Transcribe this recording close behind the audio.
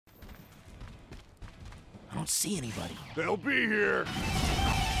don't see anybody. They'll be here.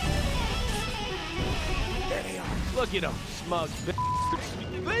 There they are. Look at them, smug b****s.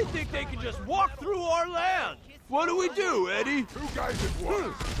 They think they can just walk through our land. What do we do, Eddie? 2 guys at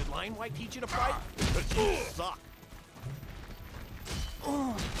once. Did Lion White teach you to fight? You suck.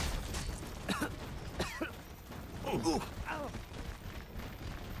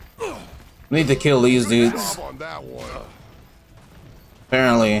 Need to kill these dudes. Job on that one.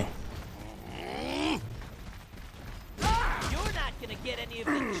 Apparently. You're not gonna get any of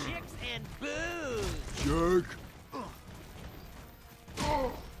the chicks and booze. Jerk.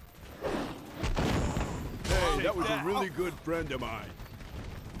 Hey, that was a really good friend of mine.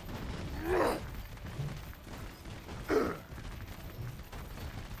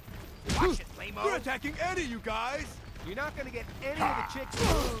 Watch it, lame-o. We're attacking Eddie, you guys. You're not gonna get any of the chicks and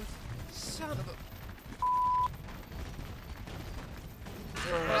booze. Son of a...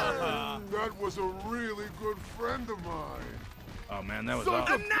 That was a really good friend of mine. Oh man, that was So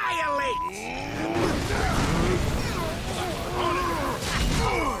awesome.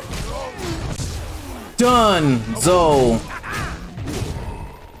 Done, Zoe.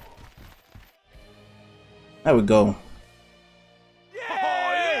 There we go.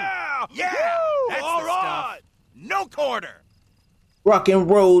 Yeah! Yeah! That's All the right! stuff. No quarter! Rock and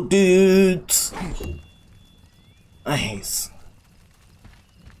roll, dudes. Nice.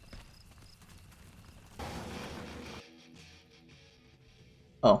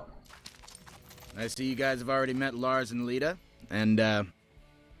 Oh. I see you guys have already met Lars and Lita. And,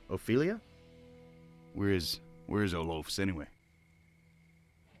 Ophelia? Where's Olofs anyway?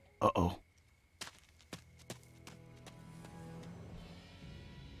 Uh-oh.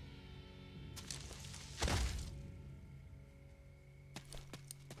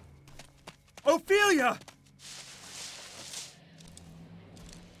 Ophelia!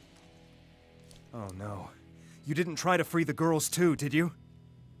 Oh no. You didn't try to free the girls too, did you?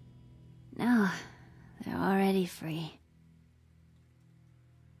 No, they're already free.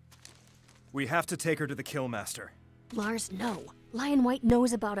 We have to take her to the Killmaster. Lars, no. Lion White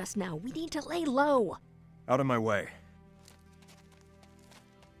knows about us now. We need to lay low. Out of my way.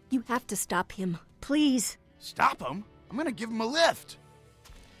 You have to stop him. Please. Stop him? I'm gonna give him a lift.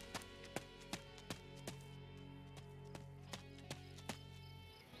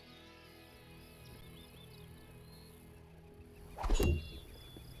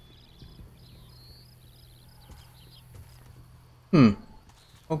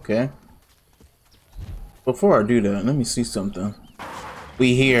 Okay. Before I do that, let me see something.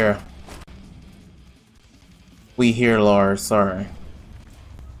 We here, Lars. Sorry.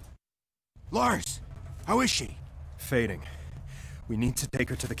 Lars, how is she? Fading. We need to take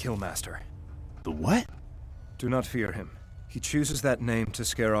her to the Killmaster. The what? Do not fear him. He chooses that name to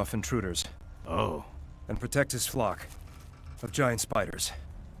scare off intruders. Oh. And protect his flock of giant spiders.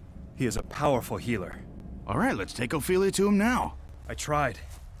 He is a powerful healer. All right, let's take Ophelia to him now. I tried.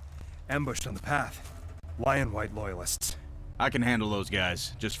 Ambushed on the path. Lion White loyalists. I can handle those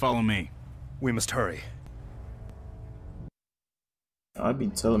guys. Just follow me. We must hurry. I'll be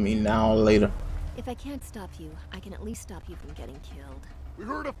telling me now or later. If I can't stop you, I can at least stop you from getting killed. We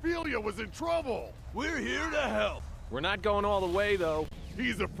heard Ophelia was in trouble. We're here to help. We're not going all the way, though.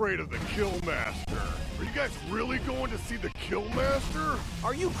 He's afraid of the Killmaster. Are you guys really going to see the Killmaster?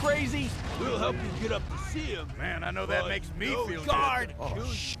 Are you crazy? We'll help you get up to see him. Man, I know that makes me no feel guard. good.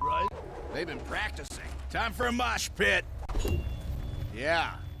 Oh, shit. Right? They've been practicing. Time for a mosh pit.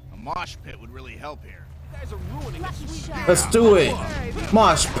 Yeah, a mosh pit would really help here. You guys are ruining it. Let's do it.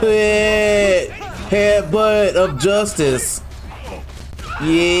 Mosh pit. Headbutt of justice.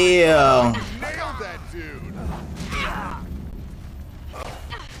 Yeah. Nailed that dude.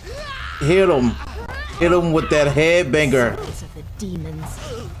 Hit him. Hit him with that headbanger. These are the demons.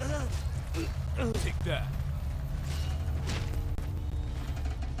 Take that.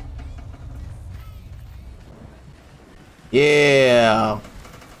 Yeah.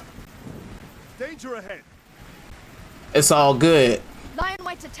 Danger ahead. It's all good. Lion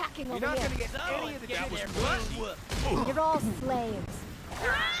White's attacking over You're not here. gonna get any of the chicks and booze. You're all slaves.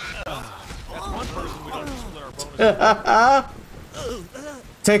 That's one person we don't split our bonus.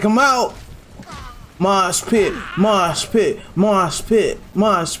 Take him out. Mosh pit. Mosh pit. Mosh pit.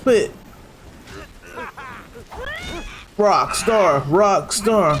 Mosh pit. Rock star. Rock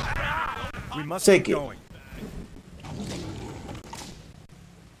star. We must Take keep it. going.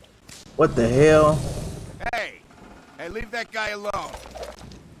 What the hell? Hey, leave that guy alone.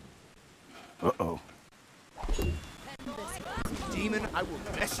 Uh-oh. Demon, I will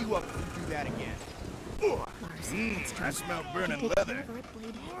mess you up if you do that again. Lars, I smell burning take leather. over at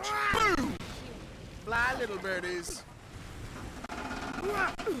Blade Hedge. Fly Hi, little birdies.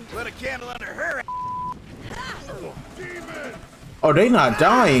 Lit a candle under her. Demon! Oh, they not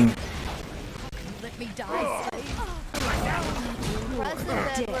dying. Let me die, slave.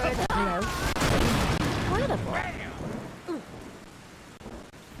 President Edward. Hello. Incredible.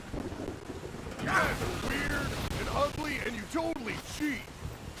 You guys are weird and ugly and you totally cheat.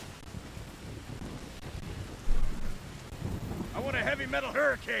 I want a heavy metal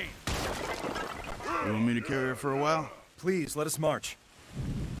hurricane. You want me to carry her for a while? Please, let us march.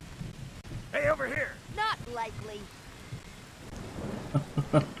 Hey, over here. Not likely.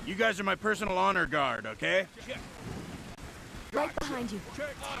 You guys are my personal honor guard, okay? Right behind you.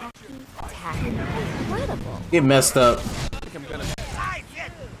 Tacky. Incredible. Get messed up.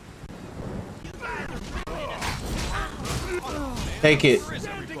 Take it.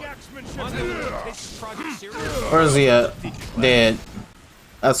 Where's he at? Dead.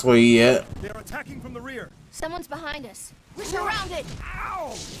 That's where he at. They're attacking from the rear. Someone's behind us. We're surrounded.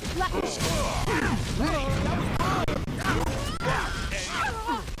 Ow!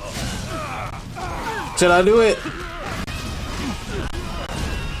 Should I do it?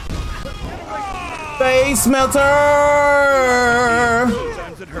 Face melter!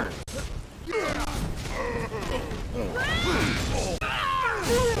 Sometimes it hurts.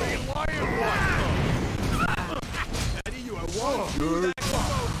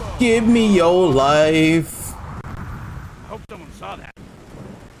 Give me your life. I hope someone saw that.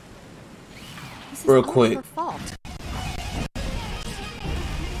 This is Real all quick. her fault.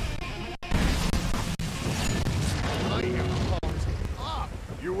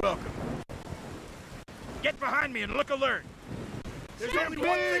 You're welcome. Get behind me and look alert. There's only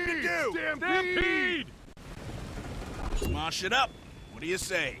one thing to do. Stampede! Smosh it up. What do you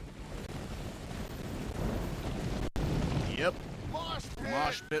say? Yep.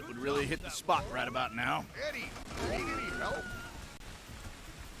 Mosh pit would really hit the spot right about now. Eddie, need any help?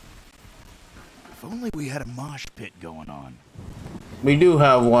 If only we had a mosh pit going on. We do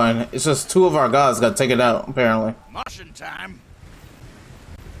have one. It's just two of our guys got taken out, apparently. Moshing time.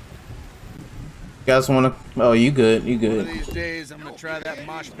 You guys wanna? Oh, you good. You One of good. these days, I'm gonna try that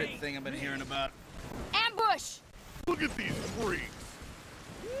mosh pit thing I've been hearing about. Ambush! Look at these freaks.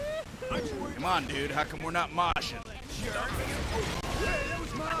 Come on, dude. How come we're not moshing?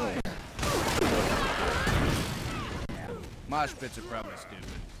 Mosh pits are probably stupid.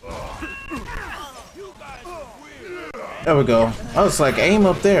 There we go. I was like, aim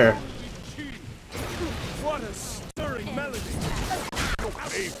up there. What a stirring melody.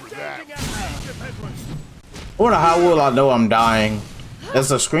 Pay for that. I wonder how will I know I'm dying? Does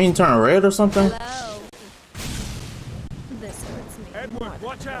the screen turn red or something? Hello. This hurts me. Edward,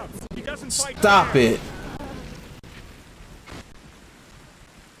 watch out. He doesn't fight. Stop it.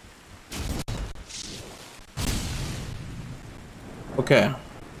 Okay.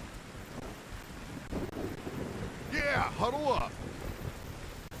 Yeah, huddle up.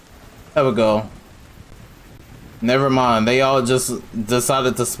 There we go. Never mind. They all just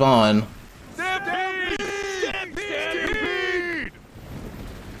decided to spawn. Stampede!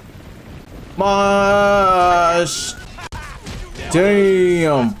 Mosh.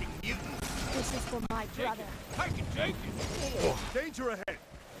 Damn. This is for my brother. Danger ahead.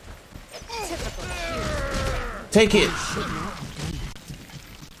 Take it.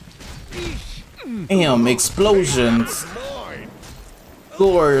 Damn, explosions.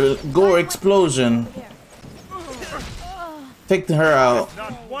 Gore explosion. Take her out.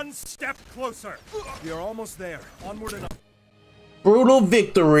 Not one step closer. We are almost there. Onward and up. Brutal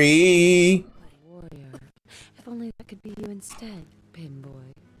victory. Warrior. If only that could be you instead,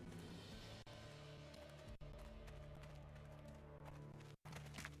 Pinboy.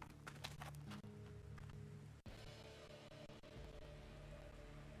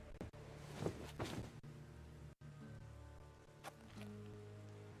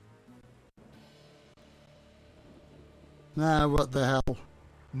 Now, what the hell?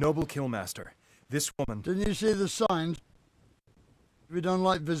 Noble Killmaster, this woman... Didn't you see the signs? We don't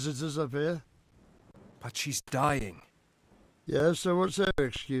like visitors up here. But she's dying. Yeah, so what's their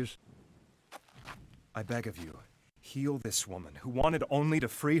excuse? I beg of you, heal this woman who wanted only to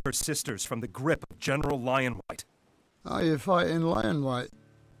free her sisters from the grip of General Lionwhite. Oh, you're fighting Lionwhite.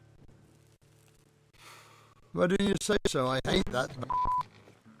 Why didn't you say so? I hate that.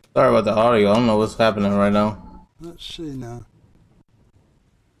 Sorry about the audio. I don't know what's happening right now. Let's see now.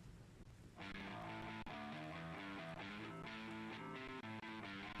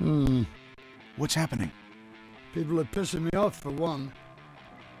 What's happening? People are pissing me off, for one.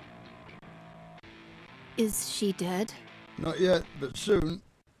 Is she dead? Not yet, but soon.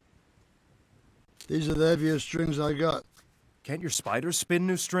 These are the heaviest strings I got. Can't your spiders spin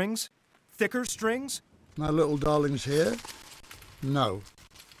new strings? Thicker strings? My little darlings here? No.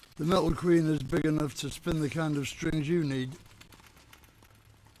 The Metal Queen is big enough to spin the kind of strings you need.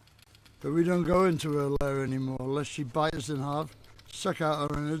 But we don't go into her lair anymore unless she bites us in half, suck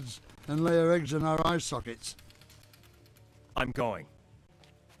out our innards, and lay her eggs in our eye sockets. I'm going.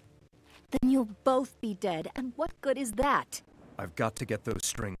 Then you'll both be dead, and what good is that? I've got to get those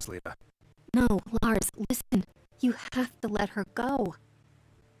strings, Lita. No, Lars, listen. You have to let her go.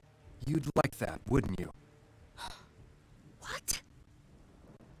 You'd like that, wouldn't you? What?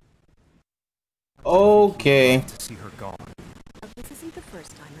 Okay. To see her gone. This isn't the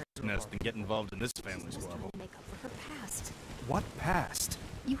first time her Nest and get involved in this family was trying squabble. to make up for her past. What past?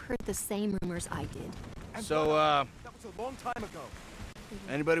 You heard the same rumors I did. So, That was a long time ago.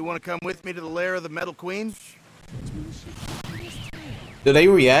 anybody want to come with me to the lair of the Metal Queen? Do they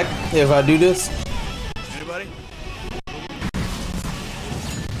react if I do this? Anybody?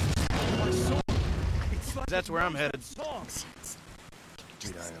 That's where I'm headed.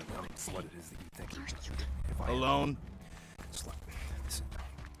 Lita, I don't know what it is that you think. If I Alone.